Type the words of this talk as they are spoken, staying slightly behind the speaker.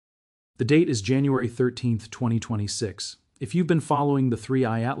The date is January 13th, 2026. If you've been following the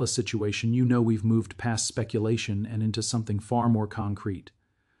 3i Atlas situation, you know we've moved past speculation and into something far more concrete.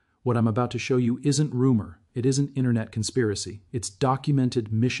 What I'm about to show you isn't rumor, it isn't internet conspiracy, it's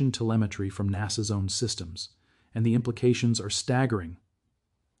documented mission telemetry from NASA's own systems, and the implications are staggering.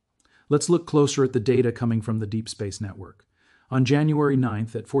 Let's look closer at the data coming from the Deep Space Network. On January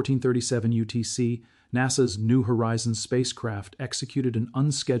 9th at 1437 UTC, NASA's New Horizons spacecraft executed an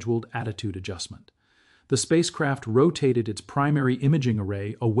unscheduled attitude adjustment. The spacecraft rotated its primary imaging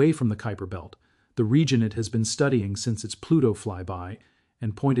array away from the Kuiper Belt, the region it has been studying since its Pluto flyby,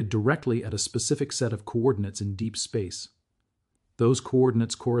 and pointed directly at a specific set of coordinates in deep space. Those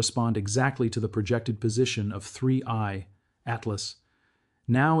coordinates correspond exactly to the projected position of 3i Atlas.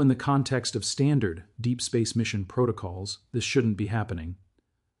 Now, in the context of standard deep space mission protocols, this shouldn't be happening.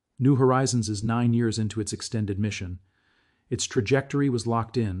 New Horizons is 9 years into its extended mission. Its trajectory was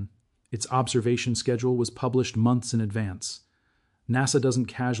locked in. Its observation schedule was published months in advance. NASA doesn't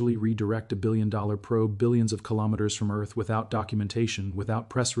casually redirect a billion-dollar probe billions of kilometers from Earth without documentation, without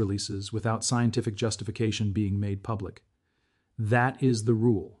press releases, without scientific justification being made public. That is the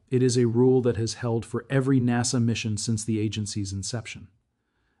rule. It is a rule that has held for every NASA mission since the agency's inception.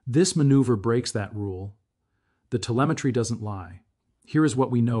 This maneuver breaks that rule. The telemetry doesn't lie. Here is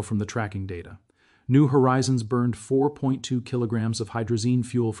what we know from the tracking data. New Horizons burned 4.2 kilograms of hydrazine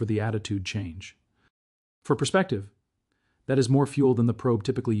fuel for the attitude change. For perspective, that is more fuel than the probe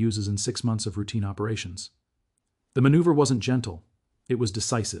typically uses in 6 months of routine operations. The maneuver wasn't gentle. It was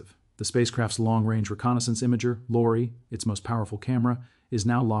decisive. The spacecraft's long-range reconnaissance imager, LORRI, its most powerful camera, is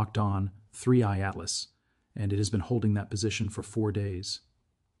now locked on 3i Atlas, and it has been holding that position for 4 days.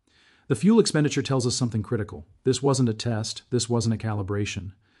 The fuel expenditure tells us something critical. This wasn't a test. This wasn't a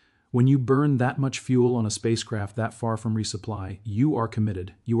calibration. When you burn that much fuel on a spacecraft that far from resupply, you are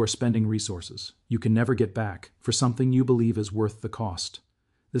committed. You are spending resources. You can never get back for something you believe is worth the cost.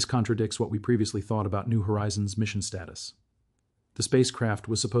 This contradicts what we previously thought about New Horizons' mission status. The spacecraft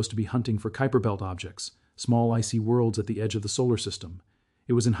was supposed to be hunting for Kuiper Belt objects, small icy worlds at the edge of the solar system.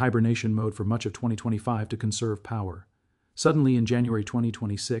 It was in hibernation mode for much of 2025 to conserve power. Suddenly, in January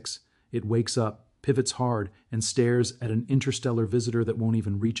 2026, it wakes up, pivots hard, and stares at an interstellar visitor that won't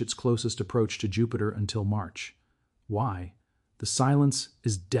even reach its closest approach to Jupiter until March. Why? The silence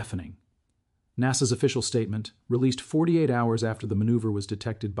is deafening. NASA's official statement, released 48 hours after the maneuver was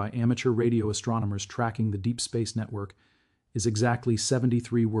detected by amateur radio astronomers tracking the Deep Space Network, is exactly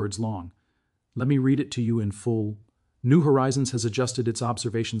 73 words long. Let me read it to you in full. New Horizons has adjusted its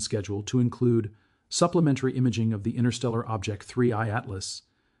observation schedule to include supplementary imaging of the interstellar object 3i Atlas,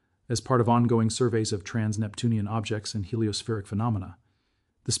 as part of ongoing surveys of trans-Neptunian objects and heliospheric phenomena.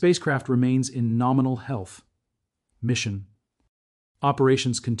 The spacecraft remains in nominal health. Mission.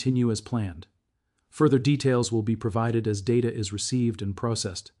 Operations continue as planned. Further details will be provided as data is received and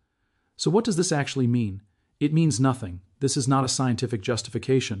processed. So what does this actually mean? It means nothing. This is not a scientific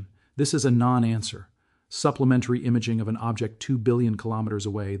justification. This is a non-answer. Supplementary imaging of an object 2 billion kilometers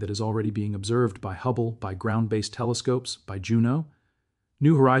away that is already being observed by Hubble, by ground-based telescopes, by Juno.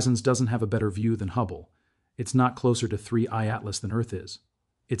 New Horizons doesn't have a better view than Hubble. It's not closer to 3i Atlas than Earth is.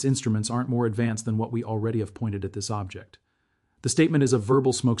 Its instruments aren't more advanced than what we already have pointed at this object. The statement is a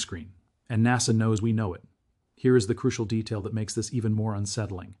verbal smokescreen, and NASA knows we know it. Here is the crucial detail that makes this even more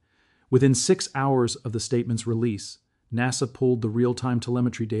unsettling. Within 6 hours of the statement's release, NASA pulled the real-time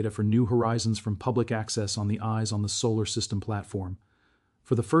telemetry data for New Horizons from public access on the Eyes on the Solar System platform.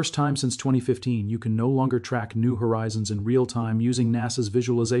 For the first time since 2015, you can no longer track New Horizons in real time using NASA's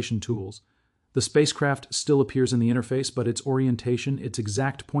visualization tools. The spacecraft still appears in the interface, but its orientation, its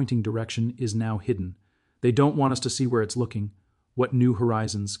exact pointing direction, is now hidden. They don't want us to see where it's looking, what New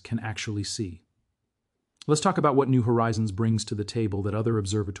Horizons can actually see. Let's talk about what New Horizons brings to the table that other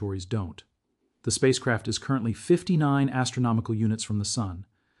observatories don't. The spacecraft is currently 59 astronomical units from the Sun.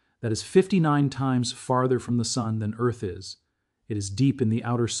 That is 59 times farther from the Sun than Earth is. It is deep in the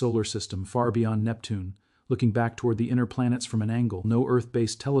outer solar system, far beyond Neptune, looking back toward the inner planets from an angle no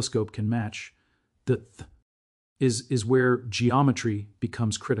Earth-based telescope can match. The is where geometry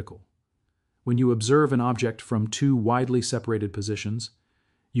becomes critical. When you observe an object from two widely separated positions,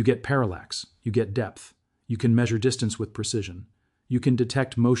 you get parallax, you get depth, you can measure distance with precision. You can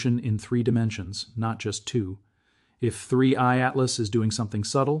detect motion in 3 dimensions, not just 2. If 3i Atlas is doing something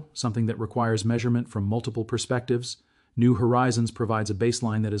subtle, something that requires measurement from multiple perspectives, New Horizons provides a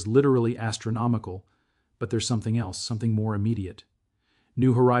baseline that is literally astronomical, but there's something else, something more immediate.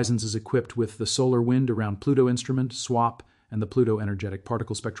 New Horizons is equipped with the Solar Wind Around Pluto instrument, SWAP, and the Pluto Energetic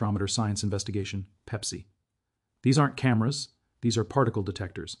Particle Spectrometer Science Investigation, PEPSI. These aren't cameras, these are particle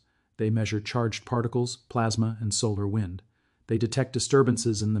detectors. They measure charged particles, plasma, and solar wind. They detect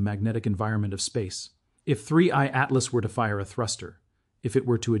disturbances in the magnetic environment of space. If 3I Atlas were to fire a thruster, if it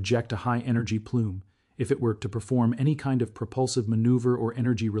were to eject a high-energy plume, if it were to perform any kind of propulsive maneuver or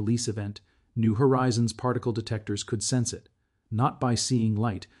energy release event, New Horizons particle detectors could sense it, not by seeing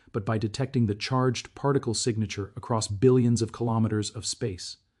light, but by detecting the charged particle signature across billions of kilometers of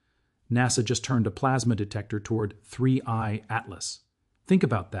space. NASA just turned a plasma detector toward 3I Atlas. Think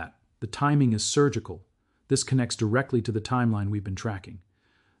about that. The timing is surgical. This connects directly to the timeline we've been tracking.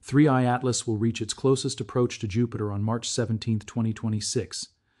 3I Atlas will reach its closest approach to Jupiter on March 17, 2026.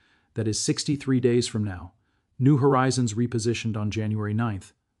 That is 63 days from now. New Horizons repositioned on January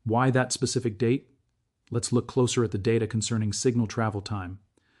 9th. Why that specific date? Let's look closer at the data concerning signal travel time.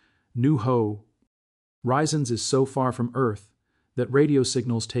 New Horizons is so far from Earth that radio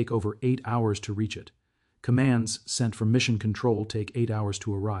signals take over 8 hours to reach it. Commands sent from mission control take 8 hours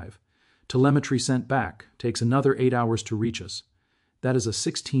to arrive. Telemetry sent back takes another 8 hours to reach us. That is a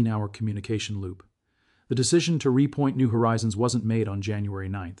 16-hour communication loop. The decision to repoint New Horizons wasn't made on January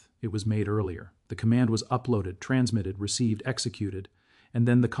 9th. It was made earlier. The command was uploaded, transmitted, received, executed, and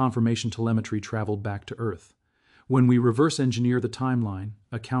then the confirmation telemetry traveled back to Earth. When we reverse engineer the timeline,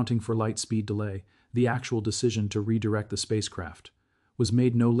 accounting for light speed delay, the actual decision to redirect the spacecraft was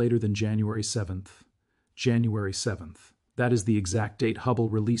made no later than January 7th. January 7th. That is the exact date Hubble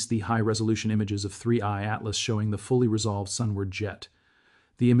released the high-resolution images of 3I Atlas showing the fully resolved sunward jet.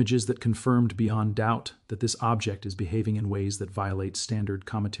 The images that confirmed beyond doubt that this object is behaving in ways that violate standard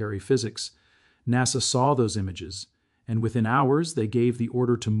cometary physics. NASA saw those images, and within hours they gave the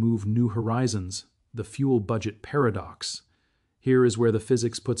order to move New Horizons, the fuel budget paradox. Here is where the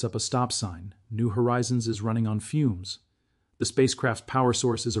physics puts up a stop sign. New Horizons is running on fumes. The spacecraft's power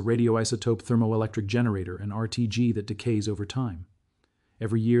source is a radioisotope thermoelectric generator, an RTG that decays over time.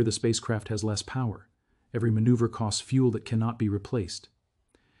 Every year the spacecraft has less power. Every maneuver costs fuel that cannot be replaced.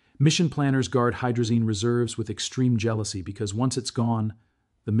 Mission planners guard hydrazine reserves with extreme jealousy because once it's gone,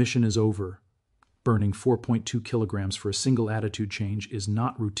 the mission is over. Burning 4.2 kilograms for a single attitude change is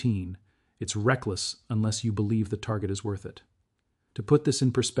not routine. It's reckless unless you believe the target is worth it. To put this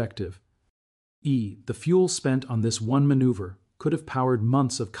in perspective, the fuel spent on this one maneuver could have powered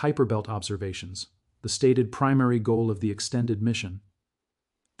months of Kuiper Belt observations, the stated primary goal of the extended mission.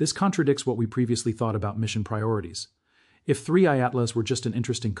 This contradicts what we previously thought about mission priorities. If 3I Atlas were just an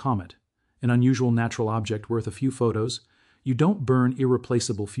interesting comet, an unusual natural object worth a few photos, you don't burn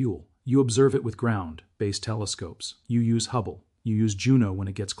irreplaceable fuel. You observe it with ground-based telescopes. You use Hubble. You use Juno when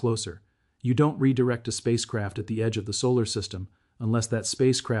it gets closer. You don't redirect a spacecraft at the edge of the solar system unless that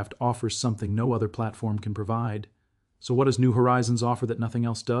spacecraft offers something no other platform can provide. So what does New Horizons offer that nothing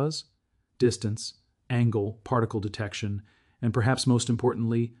else does? Distance, angle, particle detection, and perhaps most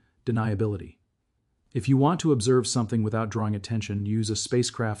importantly, deniability. If you want to observe something without drawing attention, use a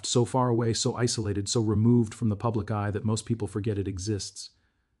spacecraft so far away, so isolated, so removed from the public eye that most people forget it exists.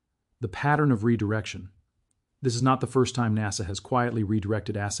 The pattern of redirection. This is not the first time NASA has quietly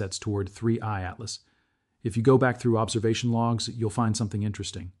redirected assets toward 3I Atlas. If you go back through observation logs, you'll find something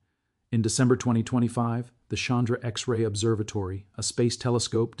interesting. In December 2025, the Chandra X-ray Observatory, a space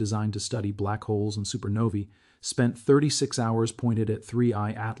telescope designed to study black holes and supernovae, spent 36 hours pointed at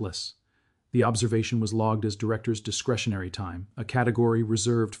 3I Atlas. The observation was logged as director's discretionary time, a category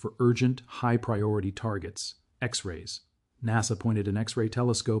reserved for urgent, high-priority targets, X-rays. NASA pointed an X-ray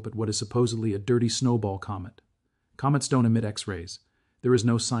telescope at what is supposedly a dirty snowball comet. Comets don't emit X-rays. There is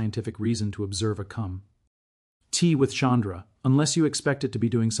no scientific reason to observe a with Chandra, unless you expect it to be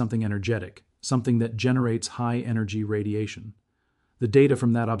doing something energetic, something that generates high-energy radiation. The data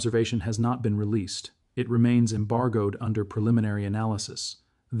from that observation has not been released. It remains embargoed under preliminary analysis.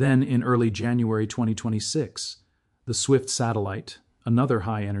 Then, in early January 2026, the Swift satellite, another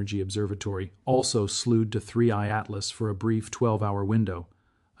high-energy observatory, also slewed to 3I Atlas for a brief 12-hour window.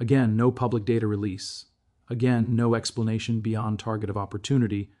 Again, no public data release. Again, no explanation beyond target of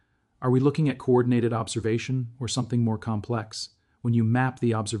opportunity. Are we looking at coordinated observation or something more complex? When you map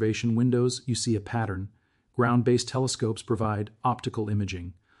the observation windows, you see a pattern. Ground-based telescopes provide optical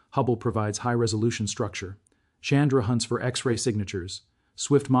imaging. Hubble provides high-resolution structure. Chandra hunts for X-ray signatures.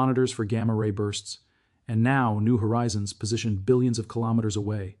 Swift monitors for gamma-ray bursts. And now, New Horizons, positioned billions of kilometers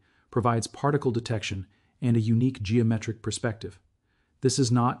away, provides particle detection and a unique geometric perspective. This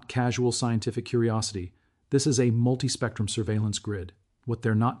is not casual scientific curiosity. This is a multispectrum surveillance grid. What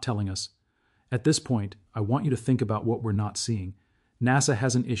they're not telling us. At this point, I want you to think about what we're not seeing. NASA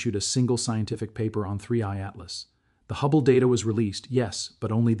hasn't issued a single scientific paper on 3I Atlas. The Hubble data was released, yes,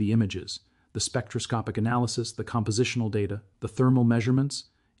 but only the images. The spectroscopic analysis, the compositional data, the thermal measurements,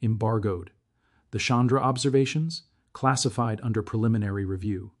 embargoed. The Chandra observations, classified under preliminary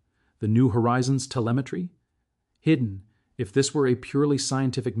review. The New Horizons telemetry, hidden. If this were a purely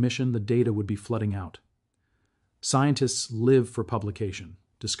scientific mission, the data would be flooding out. Scientists live for publication,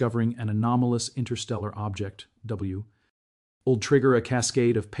 discovering an anomalous interstellar object, W, will trigger a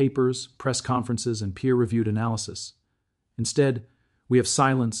cascade of papers, press conferences, and peer-reviewed analysis. Instead, we have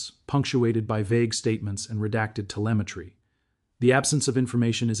silence punctuated by vague statements and redacted telemetry. The absence of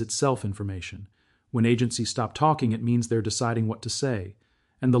information is itself information. When agencies stop talking, it means they're deciding what to say,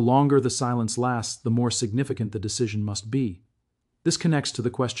 and the longer the silence lasts, the more significant the decision must be. This connects to the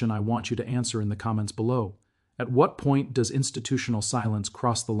question I want you to answer in the comments below. At what point does institutional silence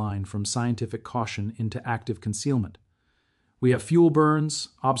cross the line from scientific caution into active concealment? We have fuel burns,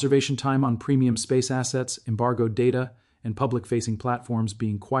 observation time on premium space assets, embargoed data, and public-facing platforms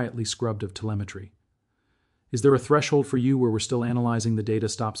being quietly scrubbed of telemetry. Is there a threshold for you where we're still analyzing the data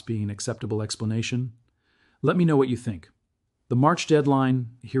stops being an acceptable explanation? Let me know what you think. The March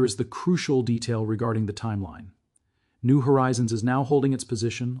deadline, here is the crucial detail regarding the timeline. New Horizons is now holding its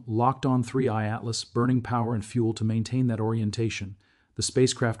position, locked on 3I Atlas, burning power and fuel to maintain that orientation. The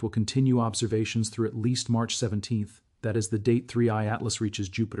spacecraft will continue observations through at least March 17th. That is the date 3I Atlas reaches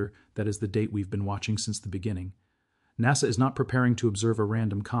Jupiter. That is the date we've been watching since the beginning. NASA is not preparing to observe a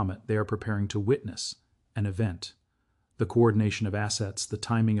random comet. They are preparing to witness an event. The coordination of assets, the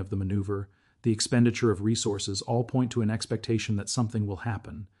timing of the maneuver, the expenditure of resources all point to an expectation that something will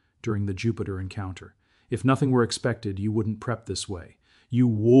happen during the Jupiter encounter. If nothing were expected, you wouldn't prep this way.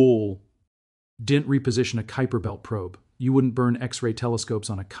 You didn't reposition a Kuiper Belt probe. You wouldn't burn X-ray telescopes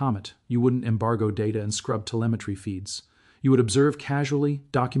on a comet. You wouldn't embargo data and scrub telemetry feeds. You would observe casually,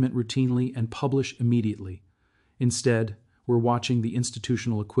 document routinely, and publish immediately. Instead, we're watching the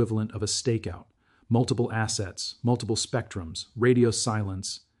institutional equivalent of a stakeout. Multiple assets, multiple spectrums, radio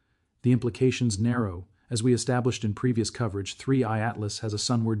silence. The implications narrow. As we established in previous coverage, 3I Atlas has a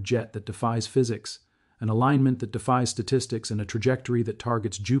sunward jet that defies physics, an alignment that defies statistics, and a trajectory that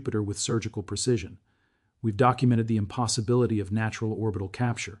targets Jupiter with surgical precision. We've documented the impossibility of natural orbital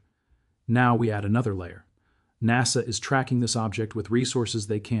capture. Now we add another layer. NASA is tracking this object with resources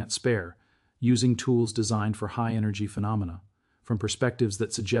they can't spare, using tools designed for high-energy phenomena, from perspectives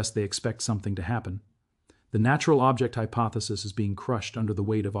that suggest they expect something to happen. The natural object hypothesis is being crushed under the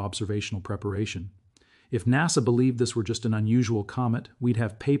weight of observational preparation. If NASA believed this were just an unusual comet, we'd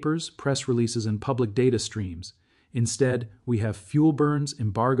have papers, press releases, and public data streams. Instead, we have fuel burns,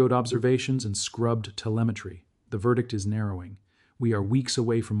 embargoed observations, and scrubbed telemetry. The verdict is narrowing. We are weeks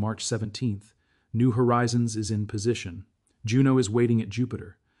away from March 17th. New Horizons is in position. Juno is waiting at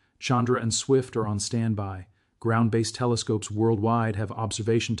Jupiter. Chandra and Swift are on standby. Ground-based telescopes worldwide have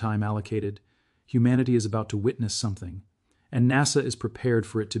observation time allocated. Humanity is about to witness something, and NASA is prepared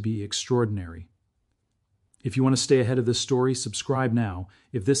for it to be extraordinary. If you want to stay ahead of this story, subscribe now.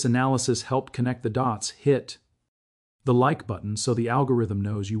 If this analysis helped connect the dots, hit the like button so the algorithm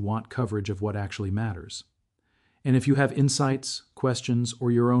knows you want coverage of what actually matters. And if you have insights, questions,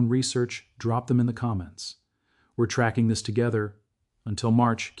 or your own research, drop them in the comments. We're tracking this together. Until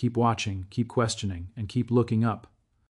March, keep watching, keep questioning, and keep looking up.